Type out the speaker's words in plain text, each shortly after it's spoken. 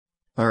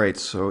All right,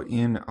 so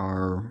in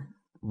our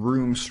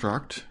room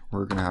struct,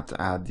 we're going to have to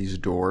add these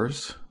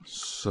doors.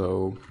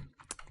 So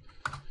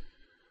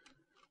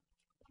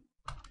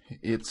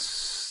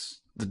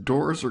the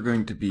doors are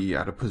going to be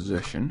at a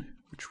position,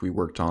 which we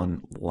worked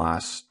on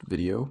last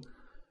video,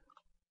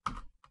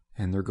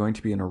 and they're going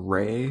to be an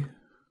array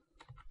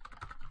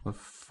of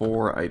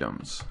 4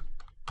 items,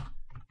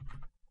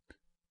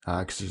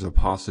 because there's a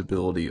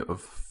possibility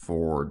of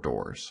 4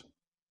 doors.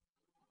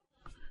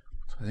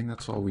 So I think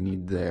that's all we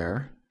need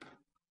there.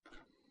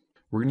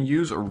 We're going to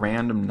use a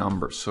random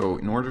number. So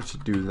in order to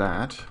do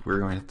that, we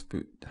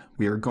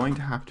are going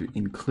to have to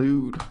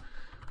include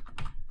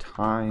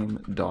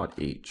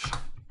time.h,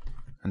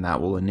 and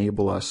that will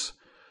enable us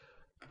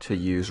to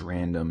use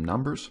random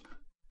numbers.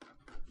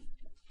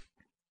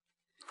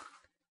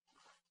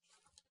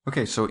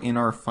 Okay, so in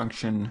our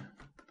function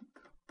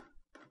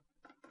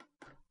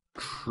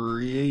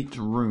create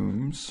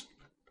rooms,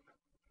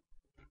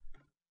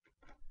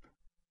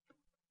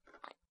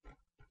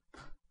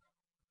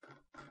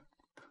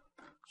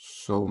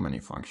 so many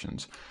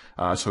functions.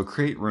 So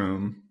create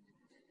room,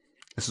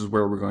 this is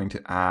where we're going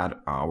to add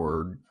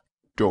our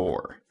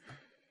door.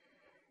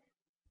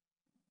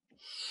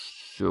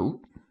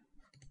 So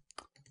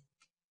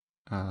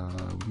we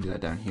can do that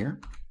down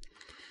here.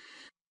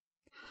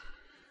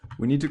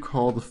 We need to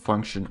call the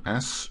function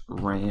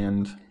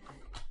srand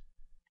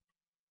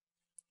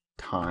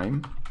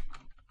time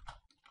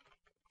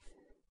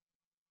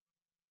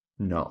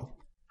null.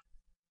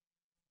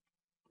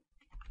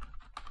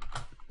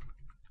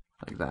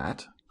 Like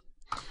that.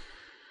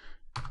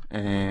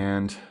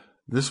 And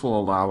this will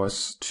allow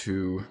us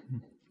to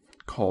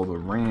call the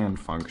rand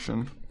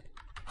function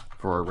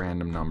for a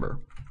random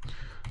number.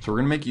 So we're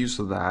going to make use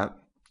of that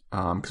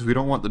because we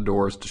don't want the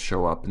doors to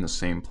show up in the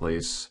same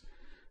place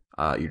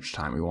each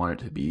time. We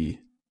want it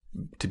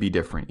to be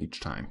different each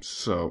time.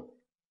 So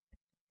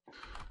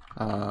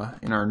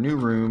in our new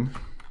room,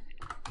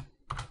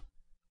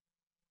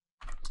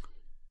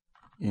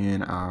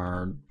 in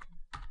our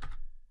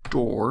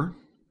door,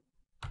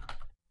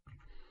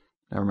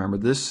 now remember,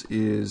 this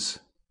is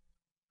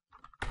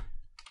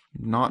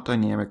not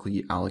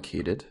dynamically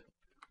allocated.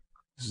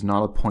 This is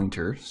not a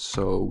pointer,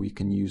 so we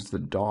can use the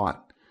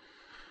dot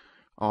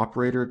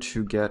operator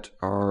to get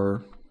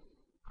our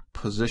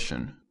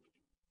position.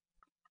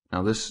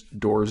 Now this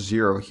door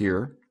 0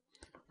 here,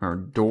 our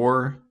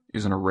door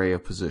is an array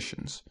of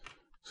positions.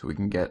 So we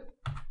can get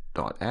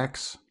dot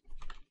x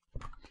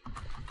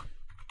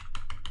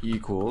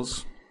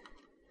equals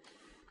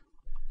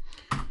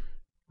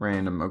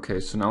random.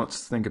 Okay, so now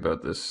let's think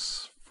about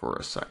this for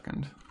a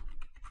second.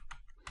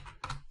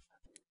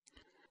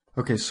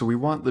 Okay, so we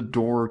want the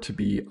door to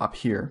be up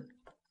here.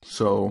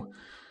 So,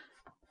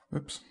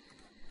 oops.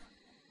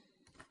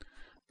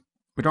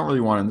 We don't really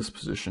want it in this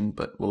position,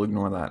 but we'll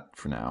ignore that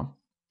for now.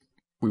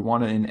 We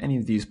want it in any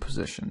of these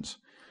positions.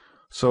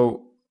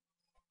 So,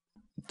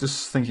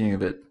 just thinking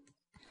of it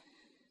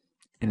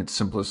in its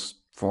simplest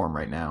form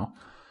right now,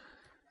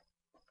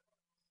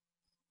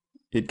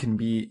 it can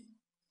be,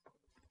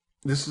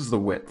 this is the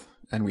width,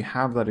 and we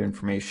have that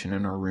information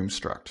in our room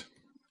struct.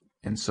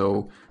 And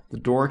so the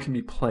door can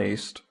be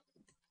placed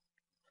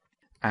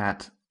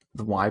at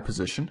the Y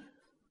position.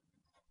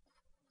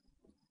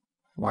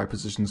 Y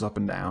position's up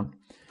and down,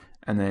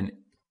 and then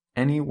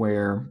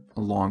anywhere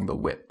along the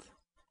width.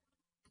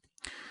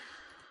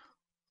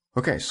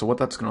 Okay, so what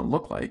that's going to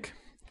look like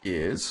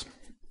is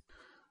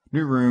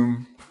new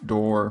room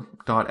door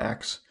dot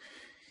x.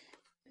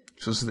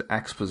 So this is the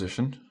x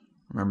position.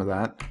 Remember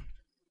that.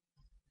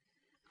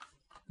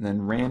 And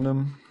then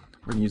random,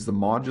 we're going to use the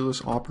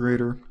modulus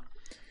operator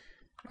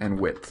and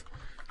width.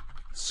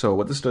 So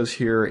what this does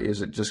here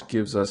is it just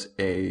gives us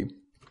a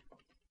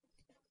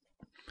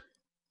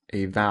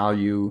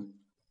value,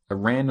 a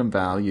random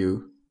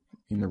value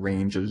in the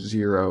range of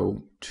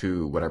 0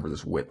 to whatever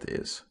this width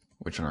is,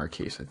 which in our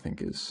case I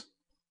think is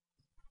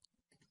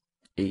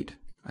 8,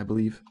 I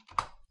believe.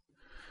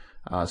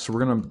 So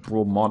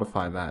we'll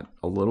modify that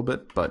a little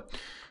bit, but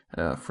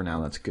for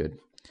now that's good.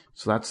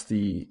 So that's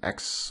the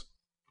x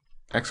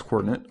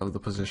coordinate of the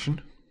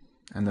position,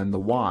 and then the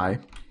y.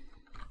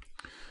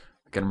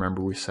 Again,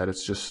 remember we said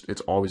it's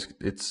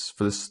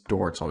for this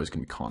door it's always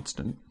going to be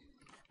constant.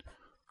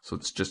 So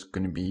it's just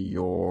going to be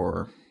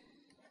your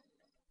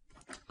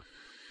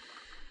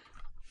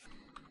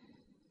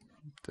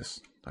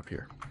this up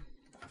here.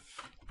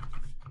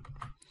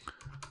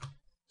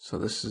 So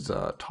this is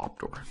a top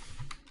door.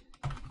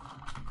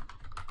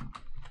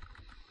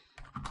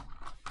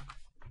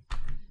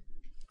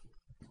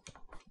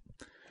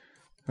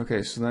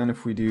 Okay, so then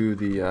if we do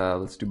the,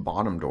 let's do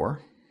bottom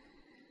door.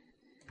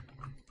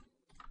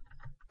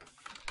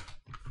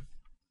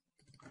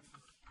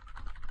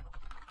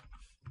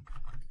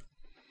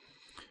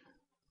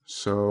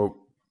 So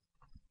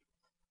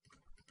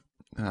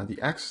the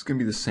x is going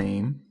to be the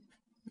same.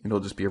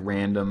 It'll just be a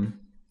random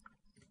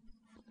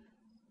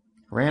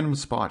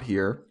spot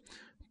here,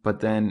 but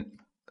then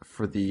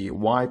for the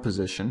y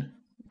position,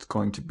 it's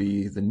going to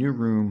be the new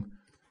room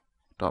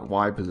dot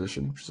y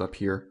position, which is up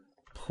here,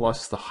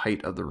 plus the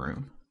height of the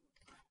room.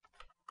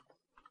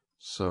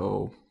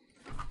 So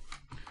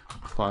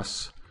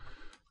plus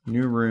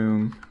new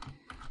room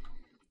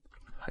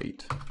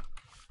height.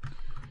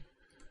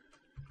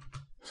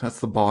 So that's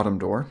the bottom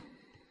door.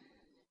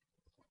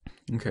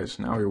 Okay,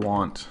 so now we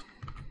want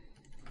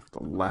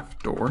the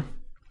left door.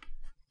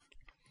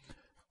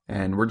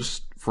 And we're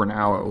just, for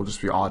now, it will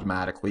just be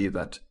automatically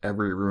that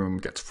every room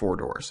gets 4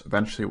 doors.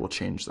 Eventually we'll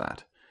change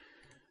that.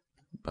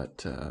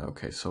 But,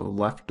 okay, so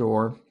left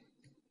door,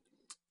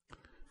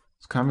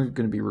 it's kind of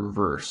going to be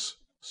reverse.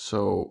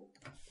 So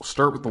we'll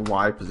start with the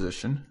Y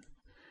position,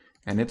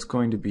 and it's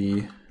going to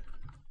be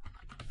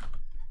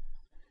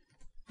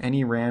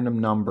any random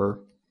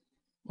number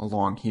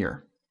along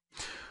here.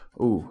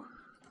 Ooh.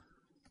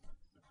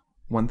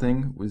 One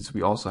thing is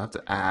we also have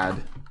to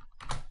add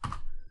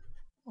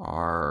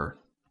our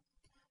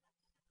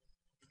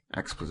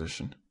X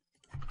position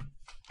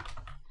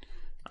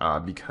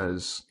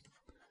because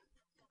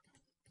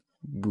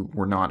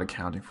we're not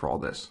accounting for all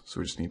this, so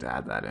we just need to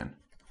add that in,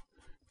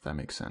 if that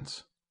makes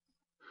sense.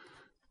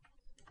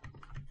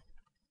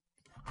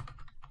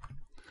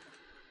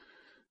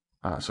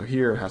 So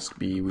here it has to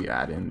be, we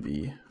add in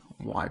the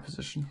Y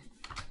position.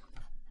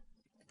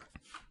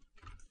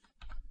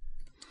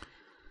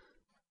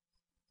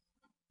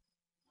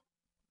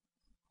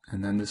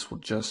 And then this will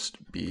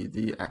just be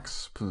the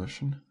X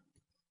position,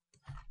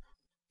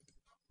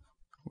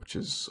 which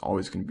is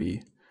always going to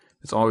be,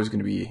 it's always going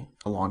to be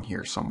along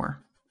here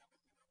somewhere.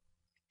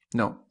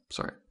 No,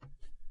 sorry.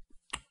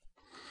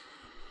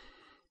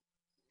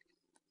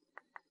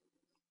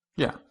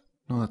 Yeah,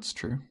 no, that's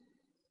true.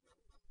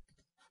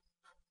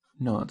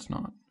 No, that's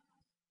not.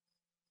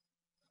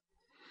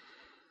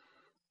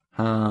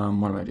 What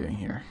am I doing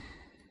here?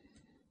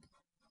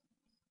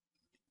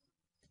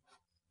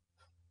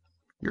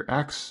 Your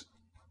X,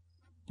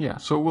 yeah,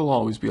 so it will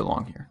always be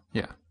along here,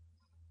 yeah.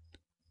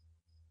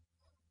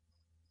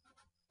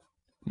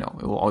 No,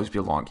 it will always be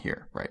along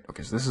here, right?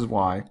 Okay, so this is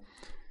Y,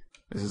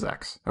 this is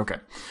X. Okay,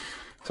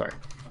 sorry.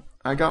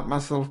 I got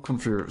myself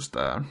confused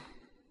there.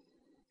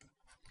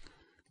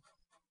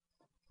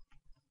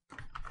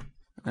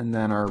 And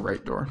then our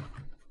right door.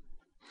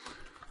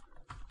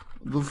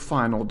 The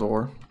final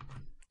door.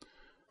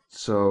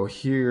 So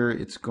here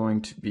it's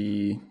going to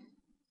be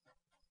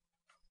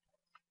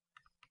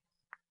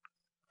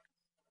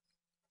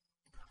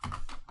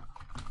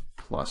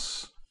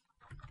plus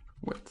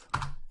width,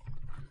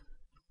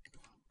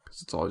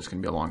 because it's always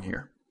going to be along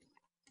here.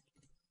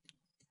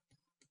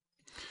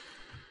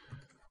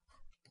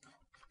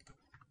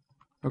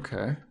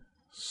 Okay,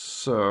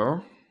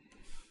 so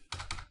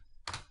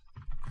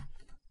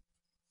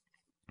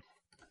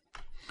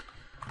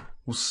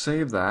we'll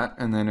save that,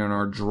 and then in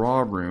our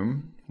draw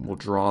room, we'll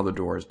draw the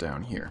doors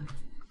down here.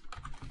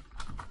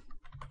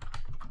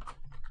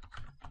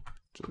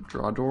 So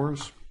draw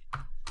doors.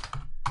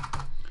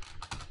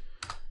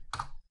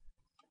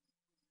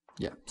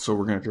 Yeah, so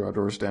we're going to draw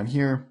doors down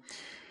here.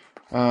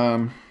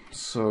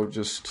 So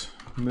just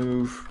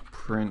move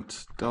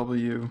print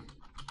W,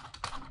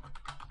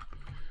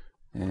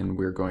 and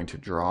we're going to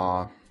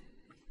draw,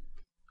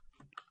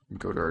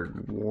 go to our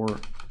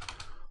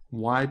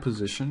Y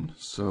position,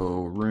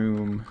 so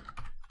room,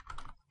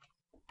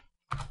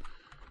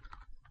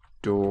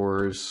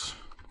 doors,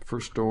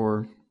 first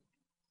door,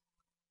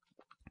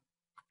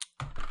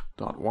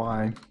 dot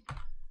Y.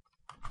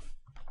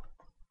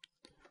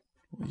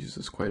 We'll use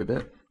this quite a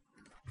bit.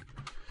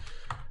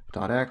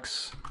 Dot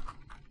X,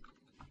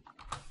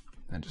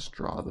 and just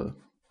draw the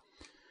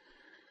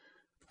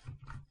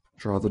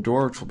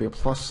door, which will be a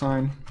plus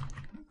sign.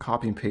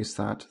 Copy and paste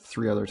that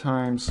 3 other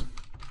times,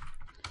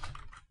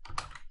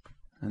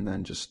 and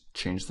then just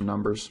change the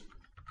numbers.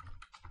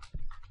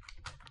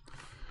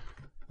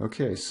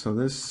 Okay, so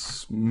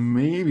this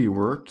maybe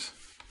worked.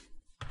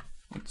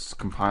 Let's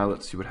compile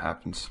it, see what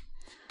happens.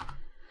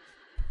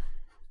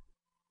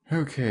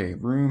 Okay,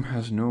 room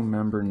has no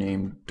member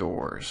named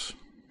doors.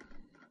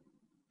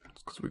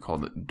 Because we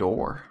called it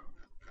door.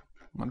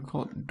 Why do we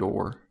call it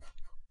door?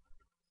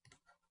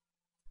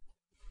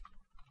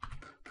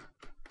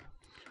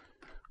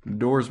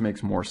 Doors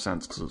makes more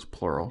sense because it's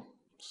plural.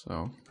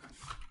 So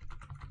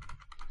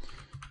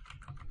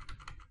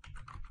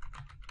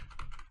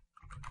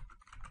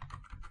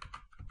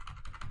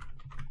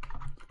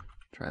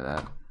try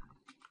that.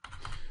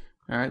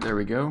 All right, there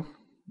we go.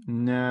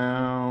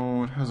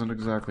 Now it hasn't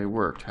exactly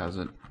worked, has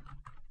it?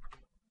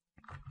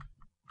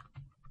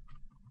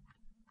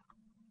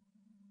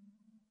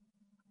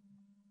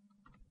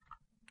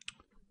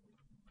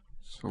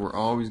 So we're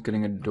always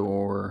getting a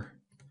door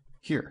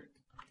here,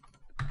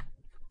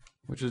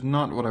 which is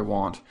not what I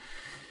want.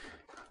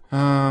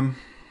 And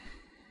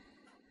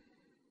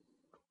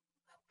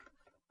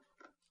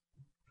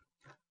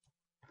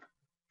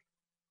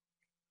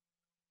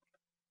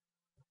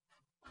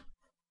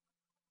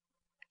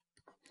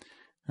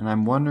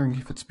I'm wondering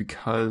if it's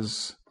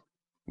because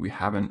we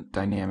haven't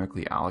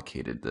dynamically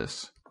allocated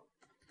this.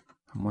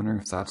 I'm wondering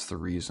if that's the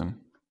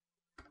reason.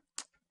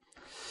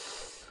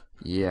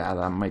 Yeah,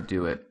 that might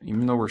do it.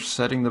 Even though we're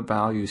setting the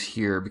values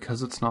here,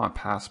 because it's not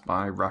passed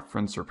by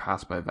reference or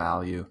passed by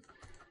value,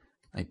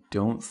 I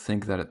don't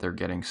think that they're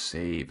getting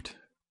saved.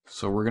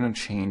 So we're going to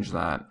change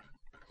that,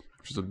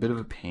 which is a bit of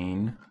a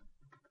pain,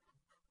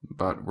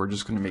 but we're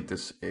just going to make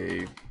this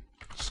a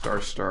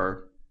star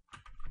star.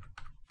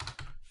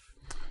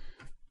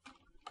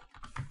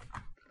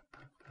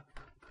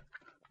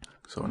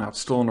 So now it's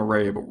still an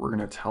array, but we're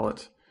going to tell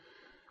it.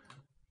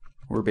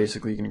 We're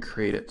basically going to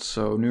create it.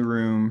 So new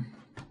room.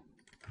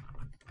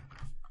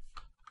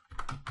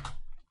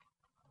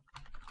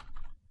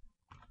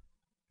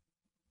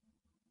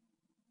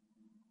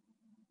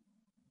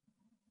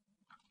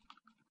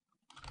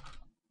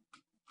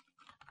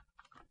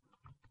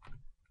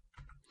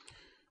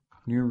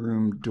 New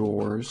room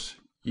doors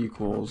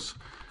equals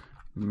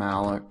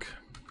malloc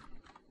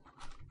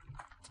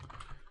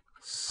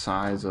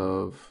size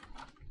of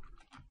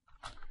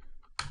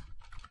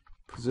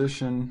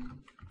position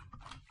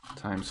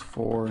times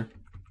 4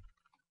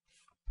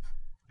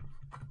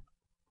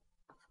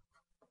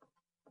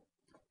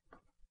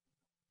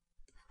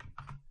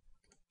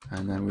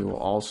 and then we will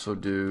also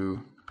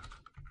do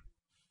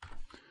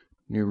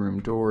new room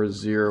doors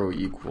 0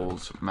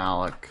 equals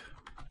malloc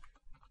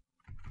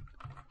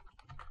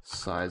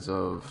size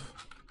of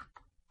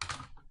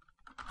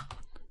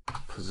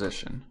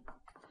position,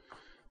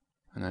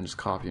 and then just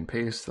copy and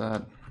paste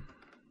that.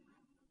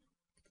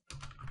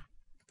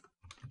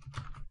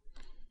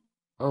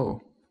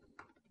 Oh,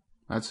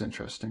 that's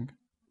interesting.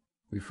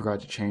 We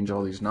forgot to change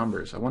all these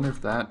numbers. I wonder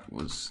if that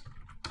was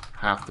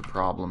half the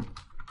problem.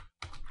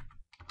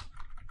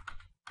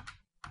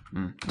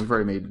 We've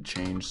already made the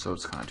change, so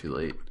it's kind of too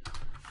late.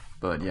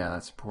 But yeah,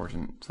 that's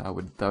important. That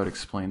would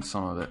explain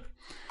some of it.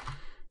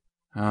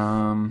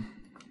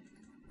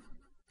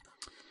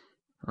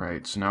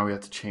 Right, so now we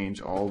have to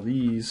change all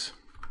these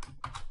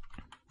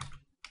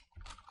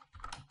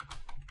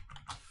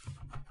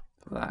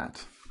to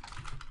that.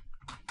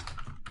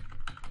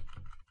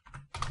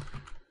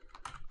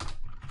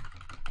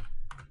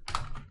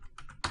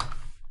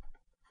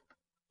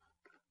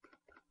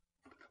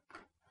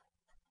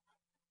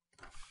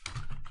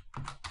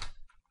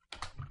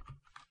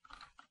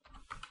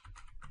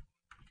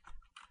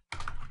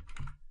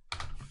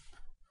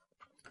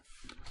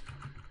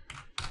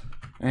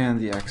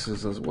 And the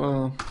x's as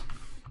well.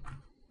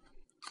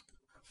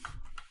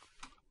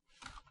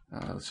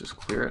 Let's just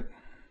clear it.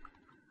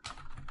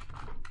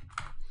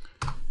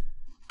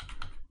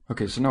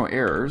 Okay, so no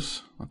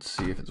errors. Let's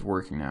see if it's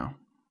working now.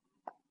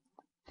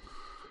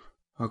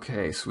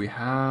 Okay, so we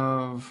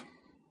have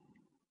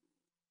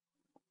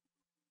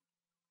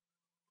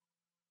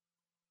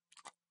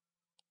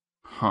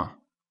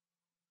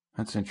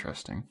that's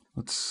interesting.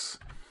 Let's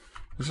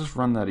just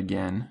run that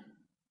again.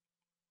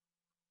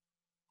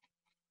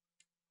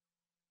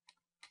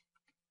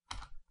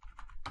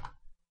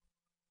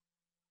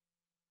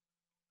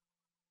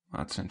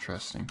 That's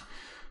interesting.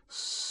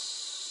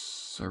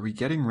 So are we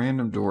getting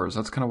random doors?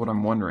 That's kind of what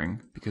I'm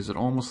wondering, because it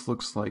almost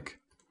looks like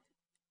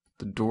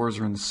the doors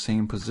are in the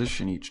same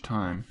position each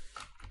time.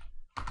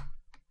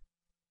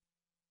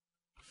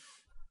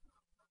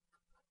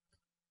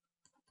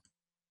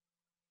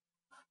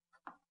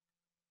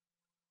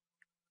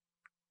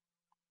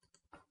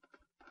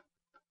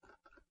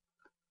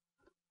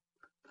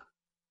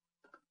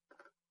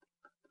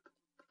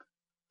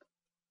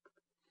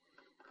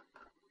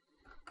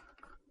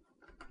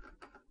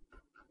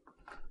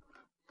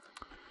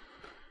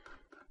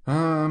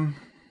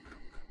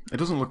 It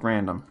doesn't look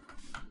random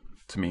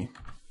to me.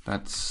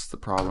 That's the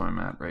problem I'm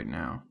at right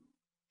now.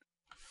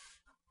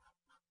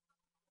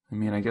 I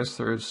mean, I guess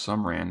there is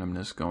some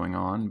randomness going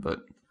on, but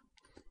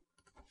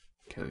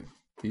okay,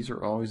 these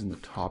are always in the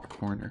top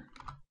corner.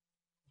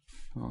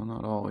 Well,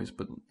 not always,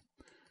 but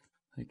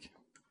like,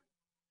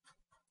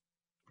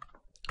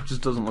 it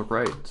just doesn't look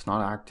right. It's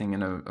not acting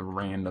in a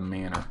random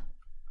manner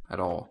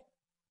at all,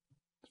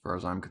 as far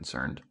as I'm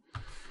concerned.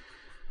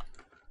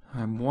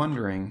 I'm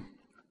wondering,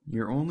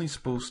 you're only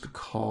supposed to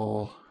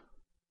call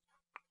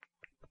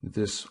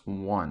this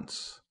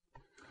once.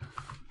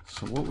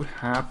 So what would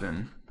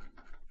happen?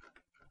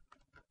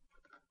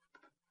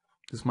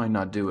 This might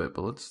not do it,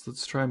 but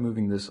let's try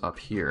moving this up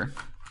here.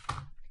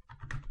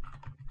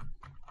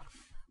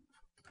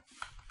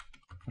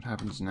 What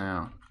happens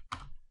now?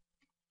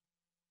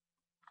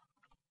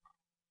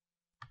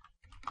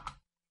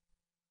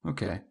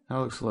 Okay, that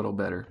looks a little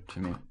better to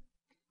me.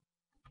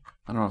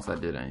 I don't know if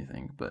that did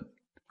anything, but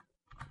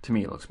to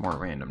me it looks more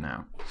random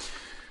now.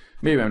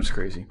 Maybe I'm just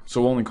crazy.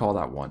 So we'll only call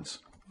that once.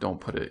 Don't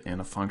put it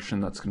in a function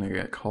that's going to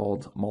get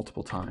called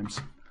multiple times.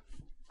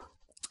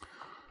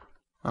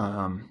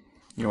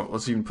 You know what,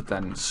 let's even put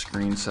that in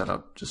screen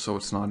setup, just so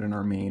it's not in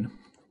our main.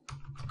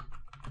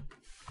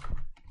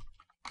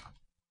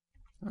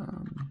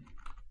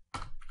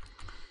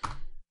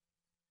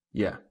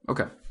 Yeah,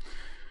 okay.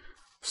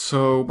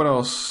 So what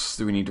else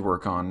do we need to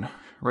work on?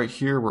 Right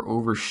here we're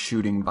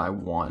overshooting by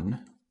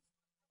 1.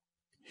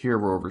 Here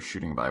we're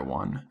overshooting by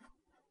 1.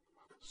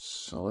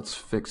 So let's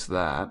fix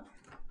that.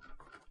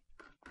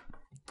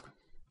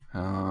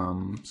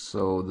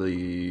 So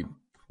the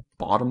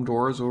bottom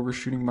door is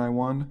overshooting by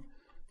 1.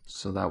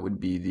 So that would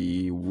be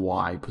the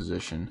Y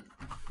position.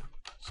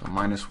 So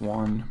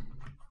 -1,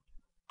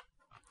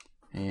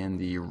 and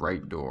the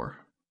right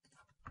door,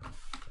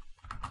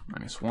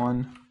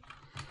 -1.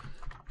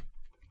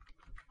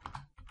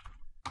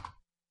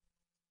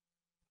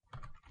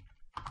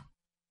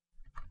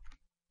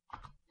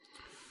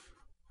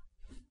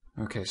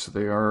 Okay, so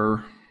they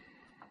are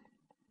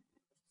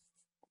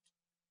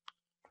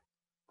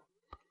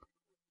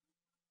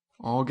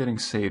all getting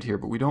saved here,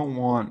 but we don't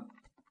want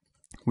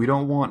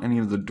any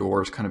of the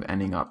doors kind of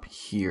ending up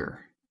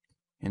here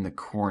in the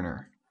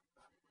corner.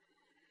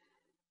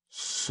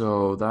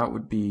 So that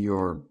would be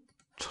your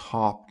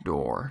top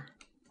door.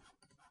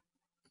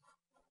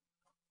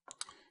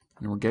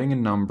 And we're getting a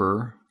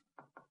number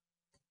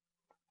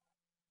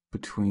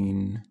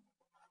between...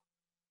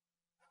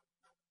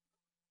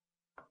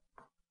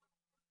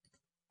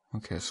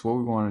 Okay, so what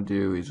we want to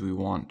do is we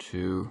want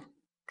to...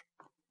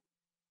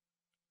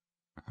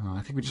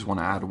 I think we just want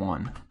to add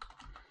 1.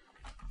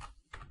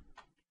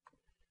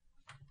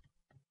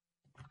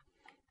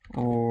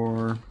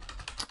 Or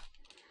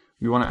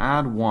we want to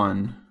add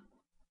 1,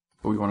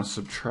 but we want to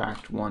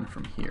subtract 1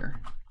 from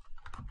here.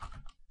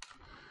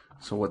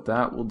 So what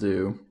that will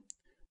do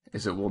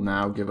is it will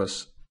now give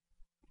us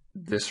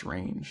this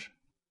range.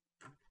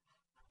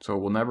 So it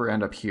will never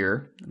end up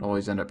here, it'll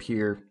always end up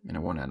here, and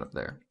it won't end up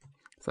there,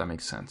 if that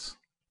makes sense.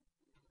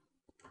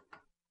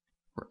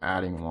 We're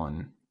adding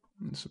 1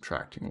 and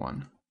subtracting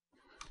 1.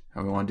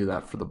 And we want to do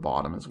that for the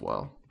bottom as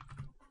well.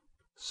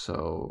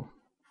 So,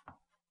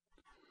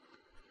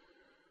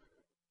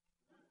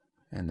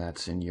 and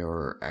that's in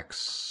your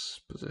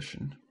X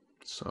position.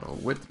 So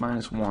width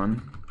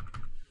 -1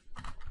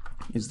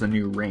 is the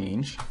new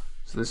range.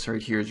 So this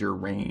right here is your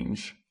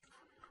range,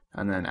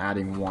 and then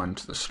adding 1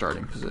 to the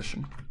starting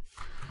position.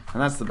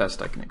 And that's the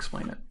best I can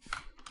explain it.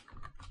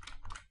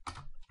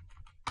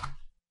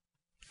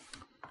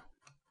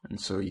 And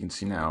so you can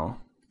see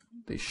now,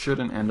 they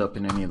shouldn't end up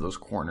in any of those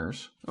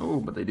corners. Oh,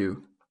 but they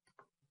do.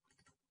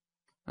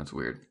 That's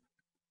weird.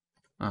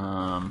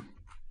 Well,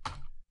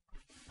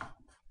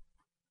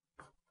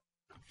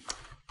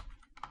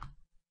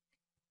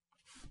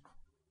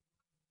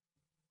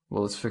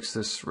 let's fix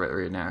this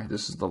right now.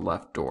 This is the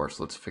left door,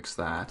 so let's fix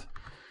that.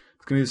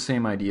 It's going to be the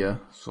same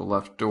idea. So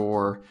left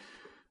door,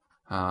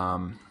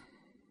 your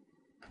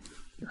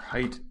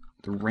height,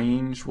 the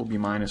range will be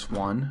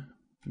 -1.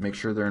 Make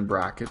sure they're in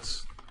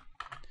brackets.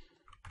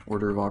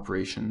 Order of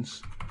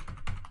operations,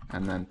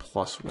 and then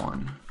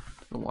 +1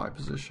 to the Y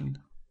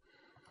position.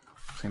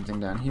 Same thing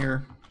down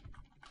here.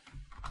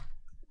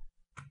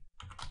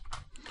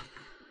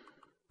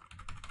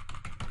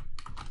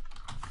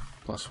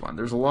 +1.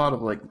 There's a lot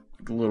of like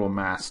little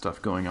math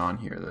stuff going on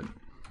here that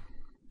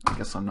I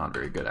guess I'm not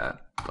very good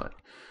at, but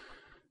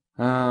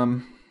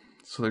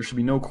so there should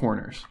be no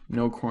corners,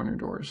 no corner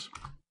doors.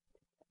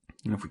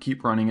 And if we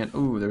keep running it,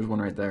 ooh, there's one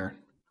right there.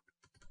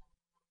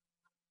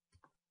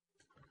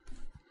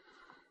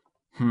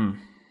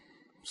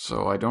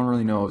 So I don't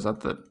really know, is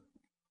that the...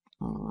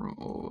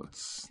 Oh,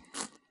 it's...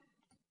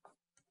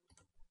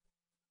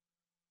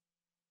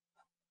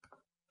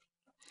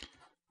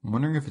 I'm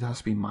wondering if it has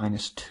to be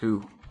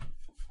 -2.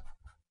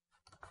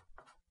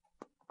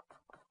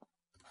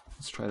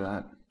 Let's try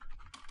that.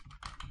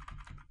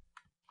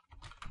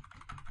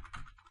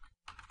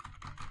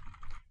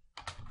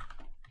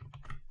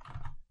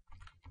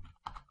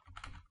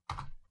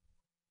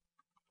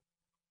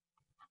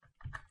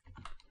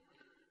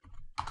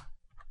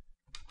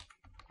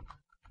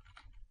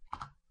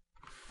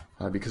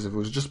 Because if it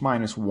was just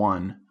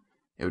 -1,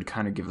 it would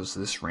kind of give us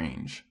this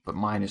range, but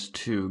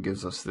 -2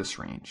 gives us this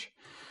range,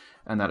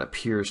 and that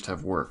appears to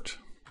have worked.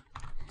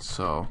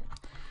 So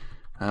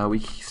we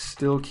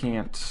still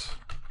can't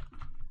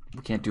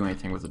do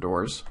anything with the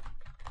doors,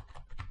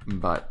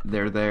 but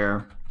they're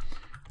there,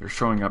 they're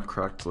showing up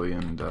correctly,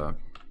 and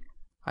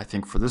I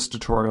think for this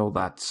tutorial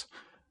that's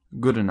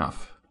good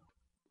enough.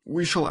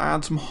 We shall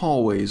add some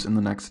hallways in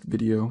the next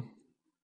video.